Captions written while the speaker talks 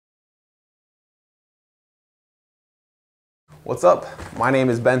What's up? My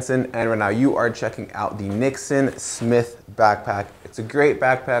name is Benson, and right now you are checking out the Nixon Smith backpack. It's a great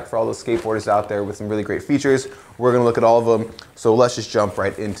backpack for all those skateboarders out there with some really great features. We're gonna look at all of them, so let's just jump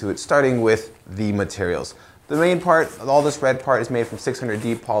right into it, starting with the materials. The main part, all this red part is made from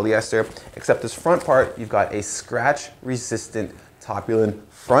 600D polyester, except this front part, you've got a scratch-resistant Topulin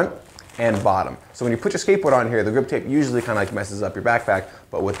front and bottom. So when you put your skateboard on here, the grip tape usually kind of like messes up your backpack,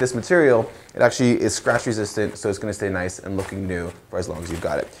 but with this material, it actually is scratch resistant, so it's gonna stay nice and looking new for as long as you've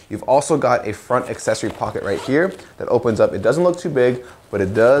got it. You've also got a front accessory pocket right here that opens up. It doesn't look too big, but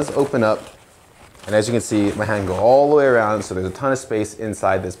it does open up. And as you can see, my hand go all the way around, so there's a ton of space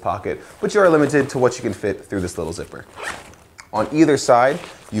inside this pocket, but you are limited to what you can fit through this little zipper. On either side,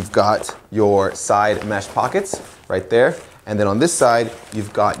 you've got your side mesh pockets right there. And then on this side,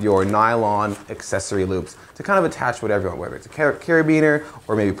 you've got your nylon accessory loops to kind of attach whatever you want, whether it's a carabiner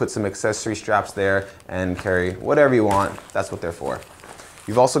or maybe put some accessory straps there and carry whatever you want. That's what they're for.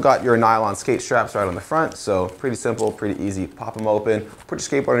 You've also got your nylon skate straps right on the front, so pretty simple, pretty easy. Pop them open, put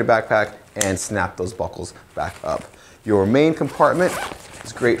your skateboard in your backpack, and snap those buckles back up. Your main compartment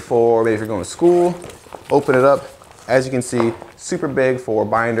is great for maybe if you're going to school, open it up. As you can see, super big for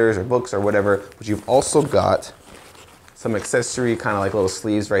binders or books or whatever, but you've also got some accessory kind of like little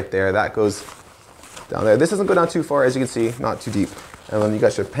sleeves right there. That goes down there. This doesn't go down too far, as you can see, not too deep. And then you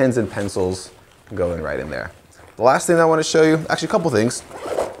got your pens and pencils going right in there. The last thing I want to show you, actually a couple things,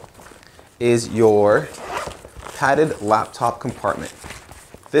 is your padded laptop compartment.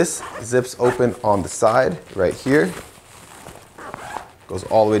 This zips open on the side right here. Goes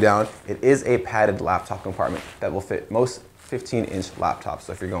all the way down. It is a padded laptop compartment that will fit most 15-inch laptops.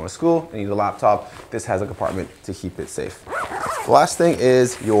 So if you're going to school and you need a laptop, this has a compartment to keep it safe. The last thing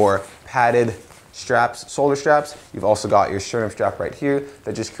is your padded straps, shoulder straps. You've also got your sternum strap right here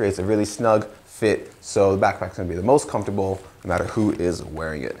that just creates a really snug fit, so the backpack's gonna be the most comfortable no matter who is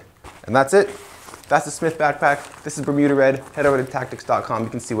wearing it. And that's it. That's the Smith backpack. This is Bermuda Red. Head over to tactics.com. You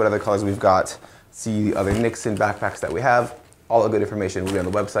can see what other colors we've got, see the other Nixon backpacks that we have. All the good information will be on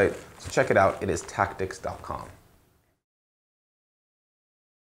the website, so check it out. It is tactics.com.